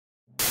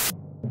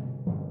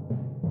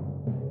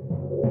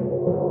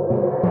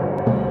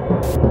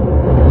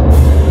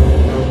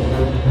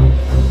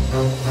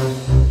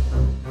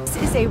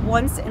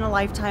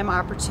once-in-a-lifetime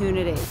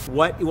opportunity.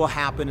 What will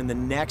happen in the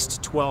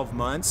next 12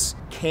 months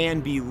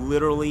can be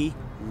literally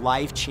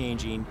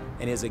life-changing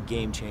and is a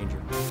game changer.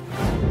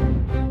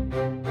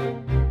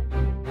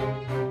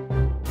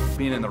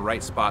 Being in the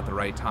right spot at the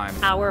right time.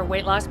 Our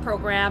weight loss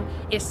program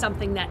is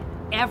something that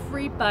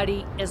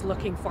everybody is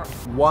looking for.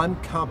 One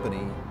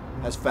company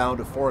has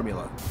found a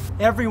formula.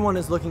 Everyone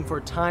is looking for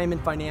time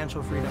and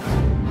financial freedom.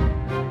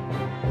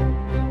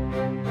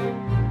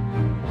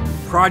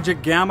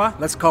 Project Gamma,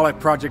 let's call it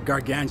Project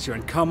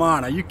Gargantuan. Come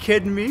on, are you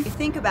kidding me?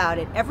 Think about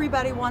it.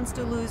 Everybody wants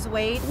to lose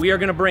weight. We are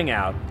going to bring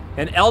out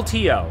an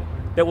LTO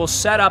that will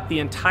set up the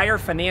entire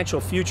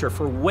financial future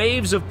for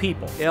waves of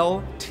people.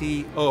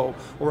 LTO,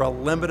 or a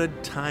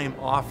limited time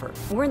offer.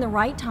 We're in the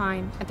right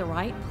time, at the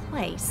right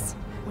place,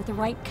 with the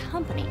right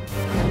company.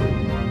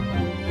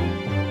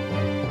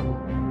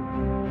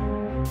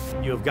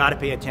 You have got to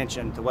pay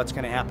attention to what's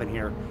going to happen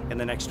here in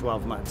the next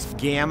 12 months.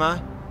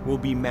 Gamma will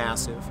be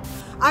massive.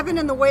 I've been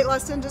in the weight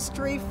loss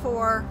industry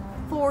for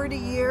 40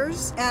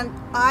 years, and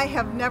I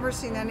have never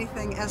seen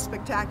anything as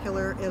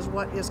spectacular as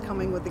what is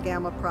coming with the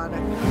Gamma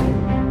product.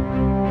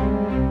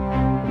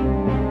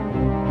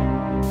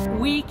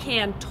 We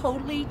can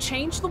totally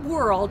change the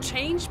world,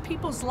 change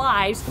people's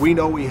lives. We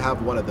know we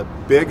have one of the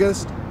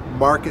biggest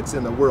markets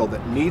in the world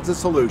that needs a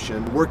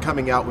solution. We're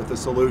coming out with a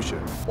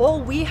solution. All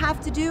we have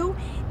to do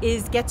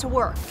is get to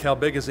work. How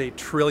big is $1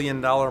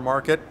 trillion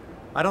market?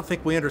 I don't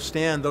think we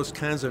understand those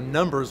kinds of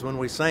numbers when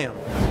we say them.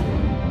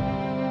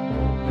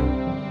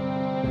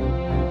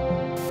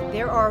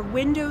 There are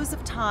windows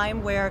of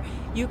time where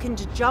you can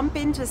jump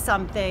into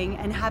something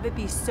and have it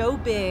be so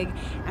big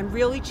and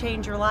really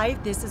change your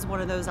life. This is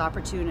one of those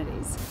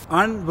opportunities.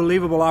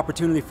 Unbelievable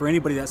opportunity for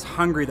anybody that's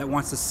hungry, that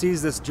wants to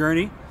seize this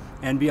journey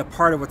and be a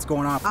part of what's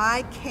going on.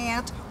 I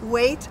can't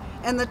wait,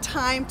 and the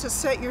time to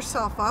set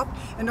yourself up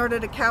in order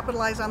to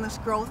capitalize on this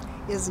growth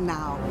is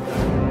now.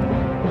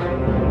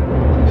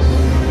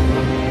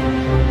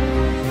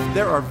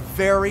 There are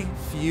very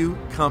few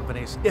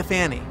companies, if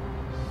any,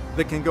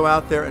 that can go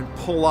out there and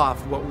pull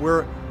off what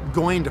we're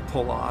going to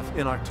pull off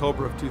in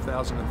October of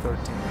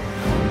 2013.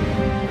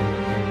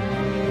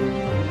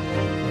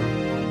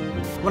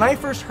 When I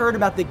first heard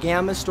about the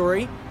Gamma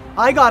story,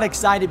 I got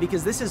excited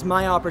because this is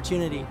my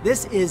opportunity.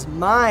 This is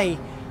my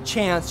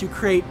chance to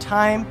create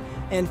time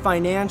and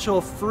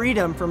financial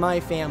freedom for my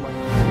family.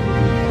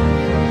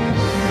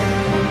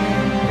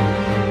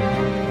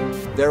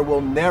 There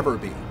will never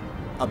be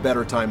a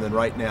better time than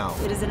right now.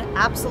 It is an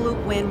absolute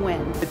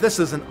win-win. This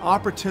is an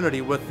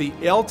opportunity with the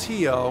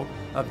LTO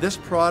of this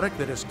product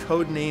that is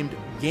codenamed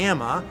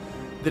Gamma,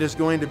 that is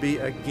going to be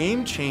a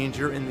game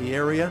changer in the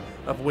area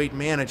of weight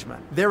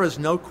management. There is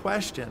no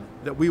question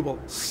that we will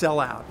sell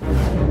out.